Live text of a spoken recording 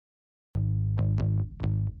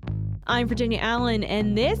I'm Virginia Allen,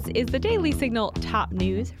 and this is the Daily Signal top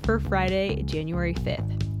news for Friday, January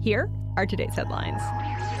 5th. Here are today's headlines.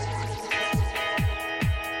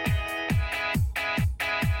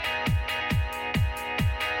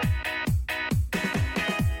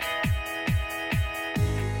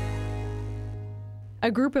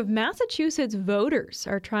 A group of Massachusetts voters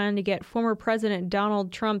are trying to get former President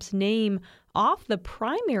Donald Trump's name off the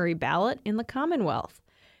primary ballot in the Commonwealth.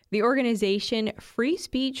 The organization Free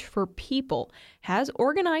Speech for People has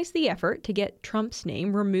organized the effort to get Trump's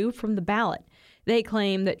name removed from the ballot. They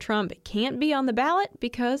claim that Trump can't be on the ballot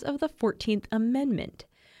because of the 14th Amendment.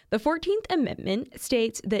 The 14th Amendment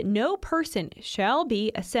states that no person shall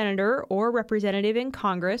be a senator or representative in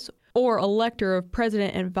Congress or elector of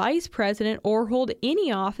president and vice president or hold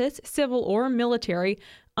any office, civil or military,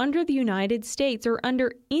 under the United States or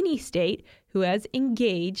under any state who has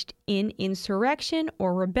engaged in insurrection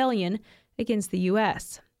or rebellion against the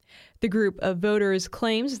U.S. The group of voters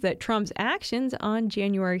claims that Trump's actions on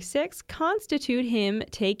January 6 constitute him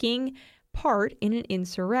taking part in an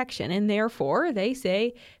insurrection, and therefore they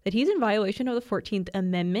say that he's in violation of the 14th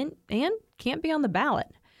Amendment and can't be on the ballot.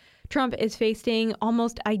 Trump is facing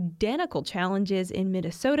almost identical challenges in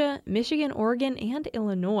Minnesota, Michigan, Oregon, and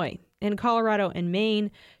Illinois. In Colorado and Maine,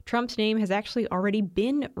 Trump's name has actually already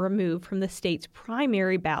been removed from the state's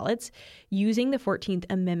primary ballots using the 14th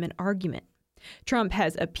Amendment argument. Trump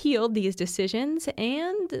has appealed these decisions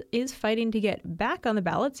and is fighting to get back on the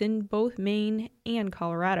ballots in both Maine and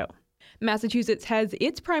Colorado. Massachusetts has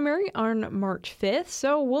its primary on March 5th,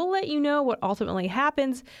 so we'll let you know what ultimately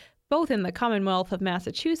happens, both in the Commonwealth of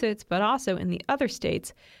Massachusetts, but also in the other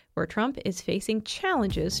states where Trump is facing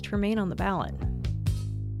challenges to remain on the ballot.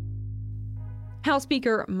 House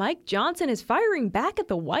Speaker Mike Johnson is firing back at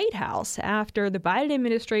the White House after the Biden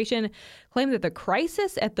administration claimed that the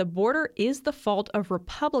crisis at the border is the fault of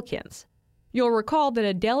Republicans. You'll recall that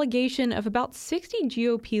a delegation of about 60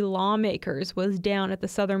 GOP lawmakers was down at the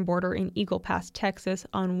southern border in Eagle Pass, Texas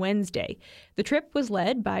on Wednesday. The trip was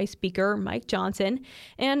led by Speaker Mike Johnson,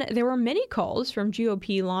 and there were many calls from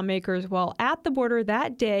GOP lawmakers while at the border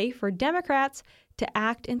that day for Democrats to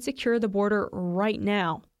act and secure the border right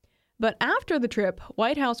now. But after the trip,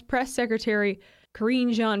 White House Press Secretary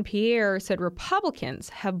Karine Jean-Pierre said Republicans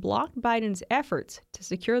have blocked Biden's efforts to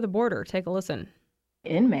secure the border. Take a listen.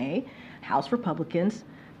 In May, House Republicans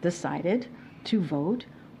decided to vote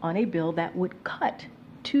on a bill that would cut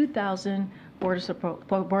 2,000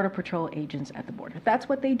 Border Patrol agents at the border. That's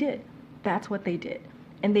what they did.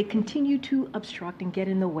 And they continue to obstruct and get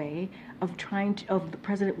in the way of of the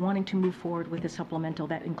president wanting to move forward with a supplemental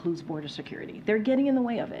that includes border security. They're getting in the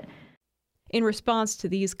way of it. In response to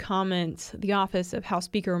these comments, the office of House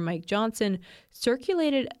Speaker Mike Johnson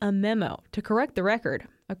circulated a memo to correct the record.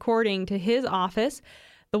 According to his office,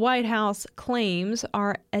 the White House claims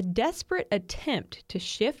are a desperate attempt to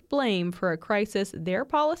shift blame for a crisis their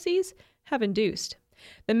policies have induced.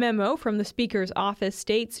 The memo from the Speaker's office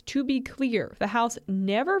states, to be clear, the House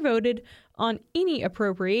never voted on any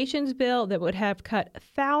appropriations bill that would have cut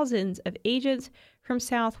thousands of agents from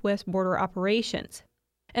Southwest border operations.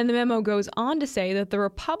 And the memo goes on to say that the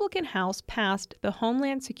Republican House passed the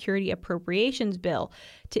Homeland Security Appropriations Bill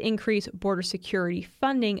to increase border security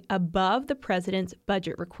funding above the president's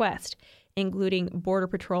budget request, including Border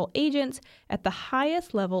Patrol agents at the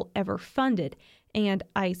highest level ever funded and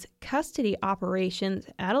ICE custody operations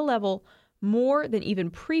at a level more than even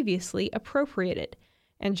previously appropriated.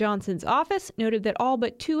 And Johnson's office noted that all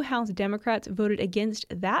but 2 House Democrats voted against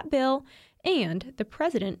that bill, and the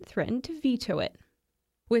president threatened to veto it.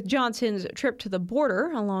 With Johnson's trip to the border,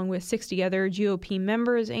 along with 60 other GOP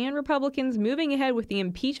members and Republicans moving ahead with the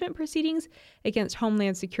impeachment proceedings against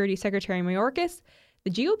Homeland Security Secretary Mayorkas, the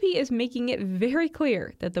GOP is making it very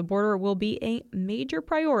clear that the border will be a major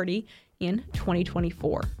priority in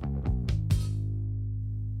 2024.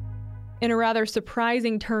 In a rather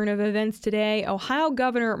surprising turn of events today, Ohio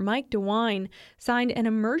Governor Mike DeWine signed an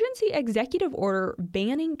emergency executive order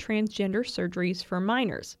banning transgender surgeries for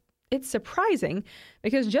minors. It's surprising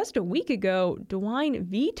because just a week ago, DeWine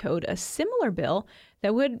vetoed a similar bill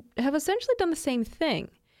that would have essentially done the same thing.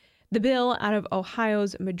 The bill out of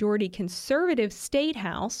Ohio's majority conservative state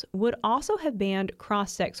house would also have banned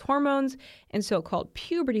cross-sex hormones and so-called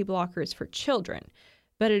puberty blockers for children.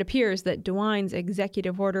 But it appears that DeWine's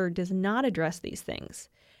executive order does not address these things.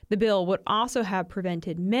 The bill would also have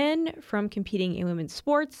prevented men from competing in women's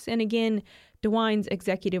sports, and again, DeWine's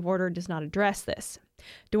executive order does not address this.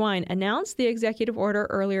 DeWine announced the executive order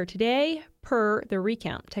earlier today per the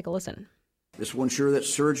recount. Take a listen. This will ensure that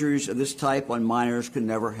surgeries of this type on minors can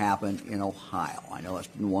never happen in Ohio. I know that's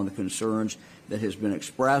been one of the concerns that has been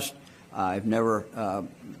expressed. I've never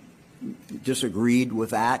disagreed with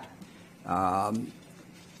that.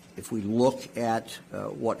 If we look at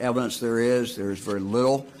what evidence there's very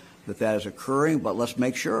little that is occurring, but let's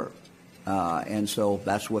make sure. And so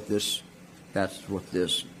that's what this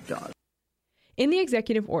does. In the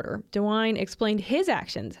executive order, DeWine explained his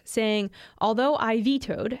actions, saying, although I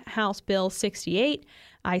vetoed House Bill 68,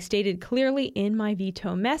 I stated clearly in my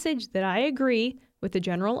veto message that I agree with the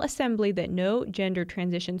General Assembly that no gender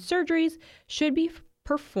transition surgeries should be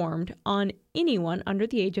performed on anyone under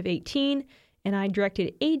the age of 18, and I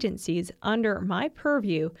directed agencies under my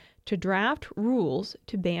purview to draft rules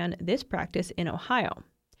to ban this practice in Ohio.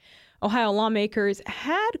 Ohio lawmakers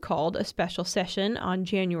had called a special session on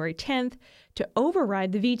January 10th to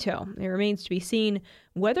override the veto. It remains to be seen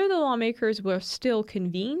whether the lawmakers will still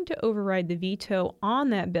convene to override the veto on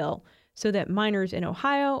that bill so that minors in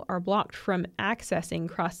Ohio are blocked from accessing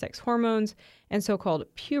cross-sex hormones and so-called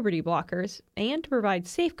puberty blockers, and to provide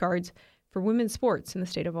safeguards for women's sports in the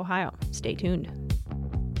state of Ohio. Stay tuned.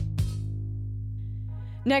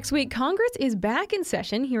 Next week, Congress is back in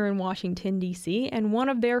session here in Washington, D.C., and one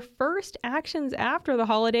of their first actions after the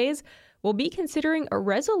holidays will be considering a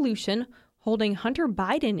resolution holding Hunter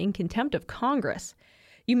Biden in contempt of Congress.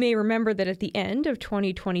 You may remember that at the end of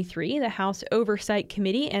 2023, the House Oversight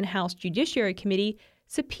Committee and House Judiciary Committee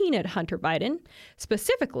subpoenaed Hunter Biden,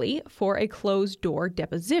 specifically for a closed-door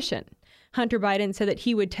deposition. Hunter Biden said that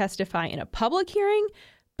he would testify in a public hearing,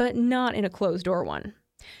 but not in a closed-door one.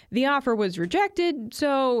 The offer was rejected,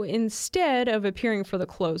 so instead of appearing for the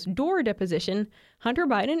closed-door deposition, Hunter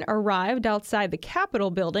Biden arrived outside the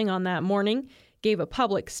Capitol building on that morning, gave a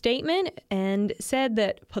public statement, and said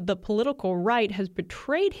that the political right has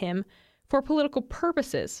betrayed him for political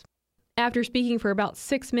purposes. After speaking for about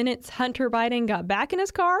 6 minutes, Hunter Biden got back in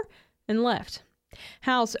his car and left.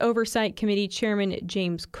 House Oversight Committee Chairman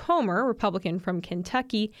James Comer, Republican from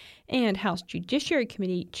Kentucky, and House Judiciary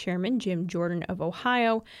Committee Chairman Jim Jordan of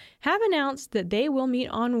Ohio have announced that they will meet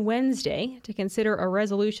on Wednesday to consider a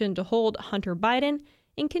resolution to hold Hunter Biden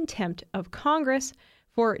in contempt of Congress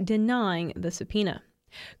for denying the subpoena.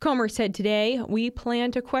 Comer said today, "We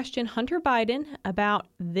plan to question Hunter Biden about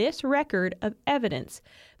this record of evidence,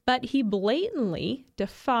 but he blatantly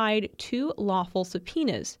defied two lawful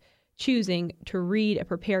subpoenas, choosing to read a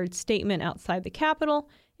prepared statement outside the Capitol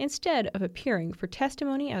instead of appearing for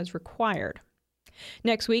testimony as required."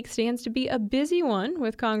 Next week stands to be a busy one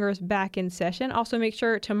with Congress back in session. Also, make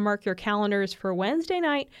sure to mark your calendars for Wednesday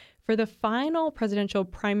night for the final presidential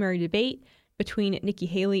primary debate between Nikki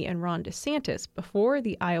Haley and Ron DeSantis before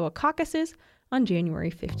the Iowa caucuses on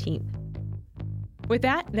January 15th. With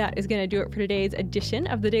that is going to do it for today's edition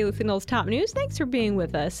of the Daily Signal's Top News. Thanks for being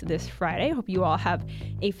with us this Friday. Hope you all have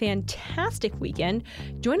a fantastic weekend.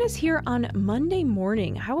 Join us here on Monday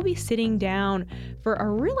morning. I will be sitting down for a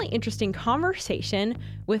really interesting conversation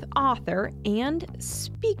with author and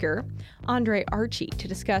speaker Andre Archie to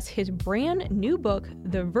discuss his brand new book,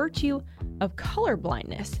 The Virtue of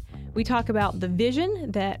Colorblindness. We talk about the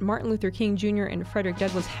vision that Martin Luther King Jr. and Frederick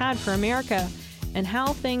Douglass had for America, and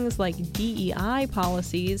how things like DEI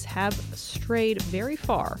policies have strayed very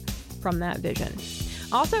far from that vision.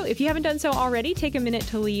 Also, if you haven't done so already, take a minute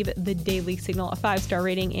to leave the Daily Signal a 5-star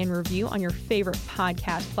rating and review on your favorite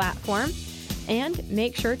podcast platform. And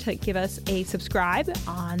make sure to give us a subscribe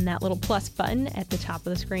on that little plus button at the top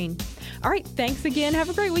of the screen. All right, thanks again. Have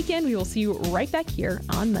a great weekend. We will see you right back here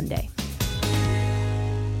on Monday.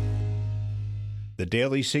 The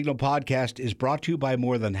Daily Signal podcast is brought to you by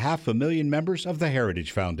more than 500,000 members of the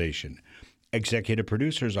Heritage Foundation. Executive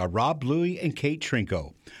producers are Rob Bluey and Kate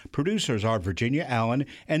Trinko. Producers are Virginia Allen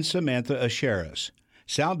and Samantha Asheris.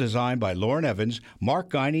 Sound design by Lauren Evans,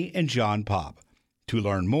 Mark Guiney, and John Pop. To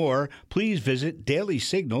learn more, please visit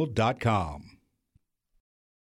dailysignal.com.